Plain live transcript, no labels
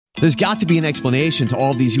There's got to be an explanation to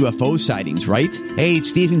all of these UFO sightings, right? Hey,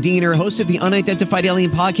 it's Stephen Diener, host of the Unidentified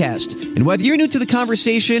Alien Podcast. And whether you're new to the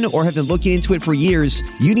conversation or have been looking into it for years,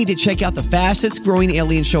 you need to check out the fastest growing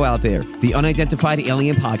alien show out there, the Unidentified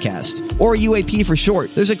Alien Podcast, or UAP for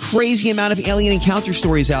short. There's a crazy amount of alien encounter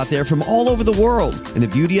stories out there from all over the world. And the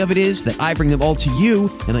beauty of it is that I bring them all to you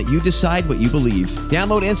and let you decide what you believe.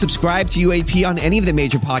 Download and subscribe to UAP on any of the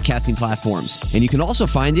major podcasting platforms. And you can also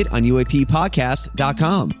find it on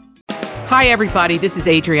UAPpodcast.com. Hi, everybody. This is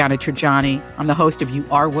Adriana Trajani. I'm the host of You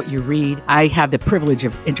Are What You Read. I have the privilege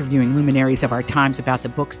of interviewing luminaries of our times about the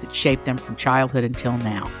books that shaped them from childhood until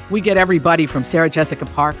now. We get everybody from Sarah Jessica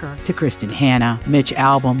Parker to Kristen Hanna, Mitch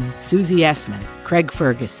Albom, Susie Essman, Craig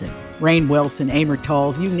Ferguson, Rainn Wilson, Amor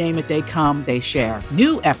Tolls, you name it, they come, they share.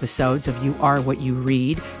 New episodes of You Are What You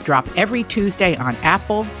Read drop every Tuesday on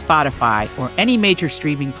Apple, Spotify, or any major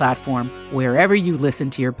streaming platform wherever you listen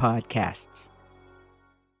to your podcasts.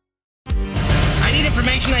 I need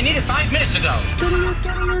information. I need it 5 minutes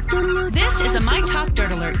ago. This is a My Talk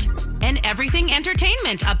Dirt Alert, an everything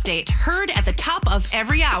entertainment update heard at the top of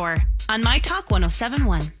every hour on My Talk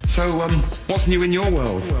 107.1. So, what's new in your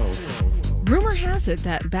world? Rumor has it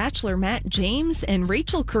that Bachelor Matt James and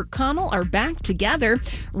Rachel Kirkconnell are back together.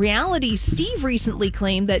 Reality Steve recently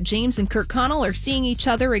claimed that James and Kirkconnell are seeing each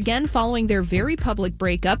other again following their very public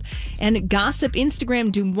breakup. And gossip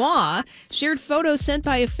Instagram Dumois shared photos sent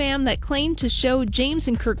by a fan that claimed to show James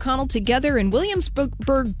and Kirkconnell together in Williamsburg,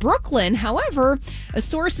 Brooklyn. However, a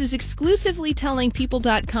source is exclusively telling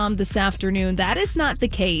People.com this afternoon that is not the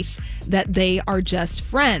case, that they are just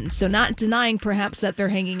friends. So not denying perhaps that they're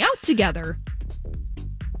hanging out together,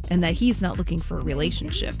 and that he's not looking for a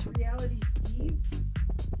relationship.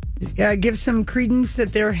 Give some credence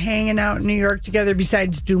that they're hanging out in New York together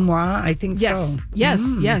besides Dumois. I think yes. so.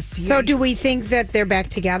 Yes. So do we think that they're back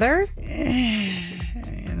together?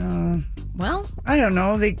 Well, I don't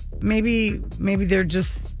know. Maybe they're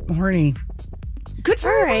just horny. Good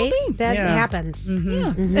for all right. well-being. That happens. Mm-hmm.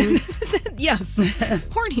 Yeah. Mm-hmm. Yes.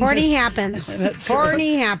 Horny happens. That's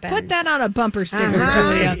horny happens. Put that on a bumper sticker,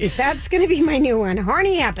 Julia. That's going to be my new one.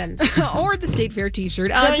 Horny happens. Or the State Fair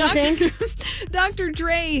t-shirt. Don't you think? Dr.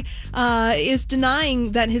 Dre is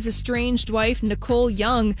denying that his estranged wife, Nicole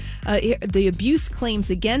Young, the abuse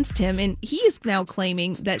claims against him. And he is now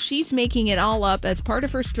claiming that she's making it all up as part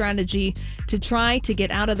of her strategy to try to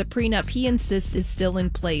get out of the prenup he insists is still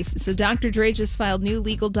in place. So Dr. Dre just filed new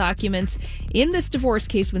legal documents in this divorce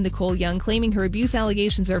case with Nicole Young, claiming her abuse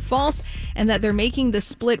allegations are false and that they're making the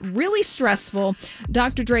split really stressful.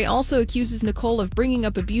 Dr. Dre also accuses Nicole of bringing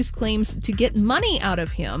up abuse claims to get money out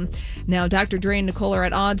of him. Now, Dr. Dre and Nicole are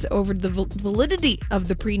at odds over the validity of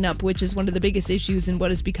the prenup, which is one of the biggest issues in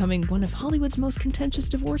what is becoming one of Hollywood's most contentious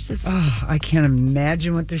divorces. Oh, I can't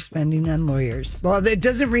imagine what they're spending on lawyers. Well, it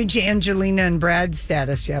doesn't reach Angelina and Brad's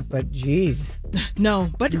status yet, but geez. No,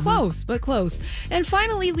 but close. And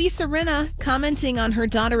finally, Lisa Rinna commenting on her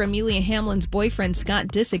daughter Amelia Hamlin's boyfriend Scott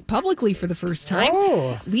Disick publicly for the first time.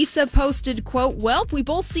 Oh. Lisa posted, quote, "Well, we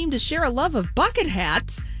both seem to share a love of bucket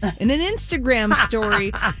hats," in an Instagram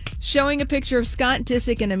story showing a picture of Scott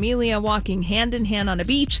Disick and Amelia walking hand in hand on a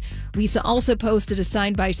beach. Lisa also posted a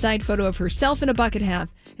side-by-side photo of herself in a bucket hat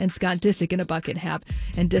and Scott Disick in a bucket hat.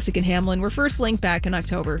 And Disick and Hamlin were first linked back in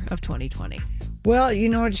October of 2020. Well, you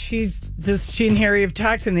know what? She and Harry have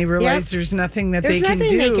talked, and they realize there's nothing that they can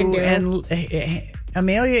do. And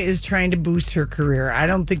Amelia is trying to boost her career. I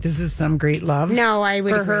don't think this is some great love. No, I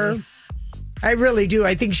would for agree. her. I really do.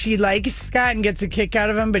 I think she likes Scott and gets a kick out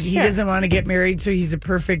of him, but he doesn't want to get married, so he's a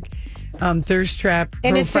perfect thirst trap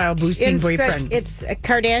profile boosting boyfriend. It's a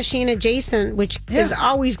Kardashian adjacent, which is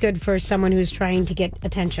always good for someone who's trying to get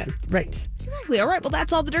attention. Right. Exactly. All right. Well,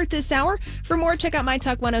 that's all the dirt this hour. For more, check out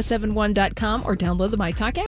mytalk1071.com or download the MyTalk app.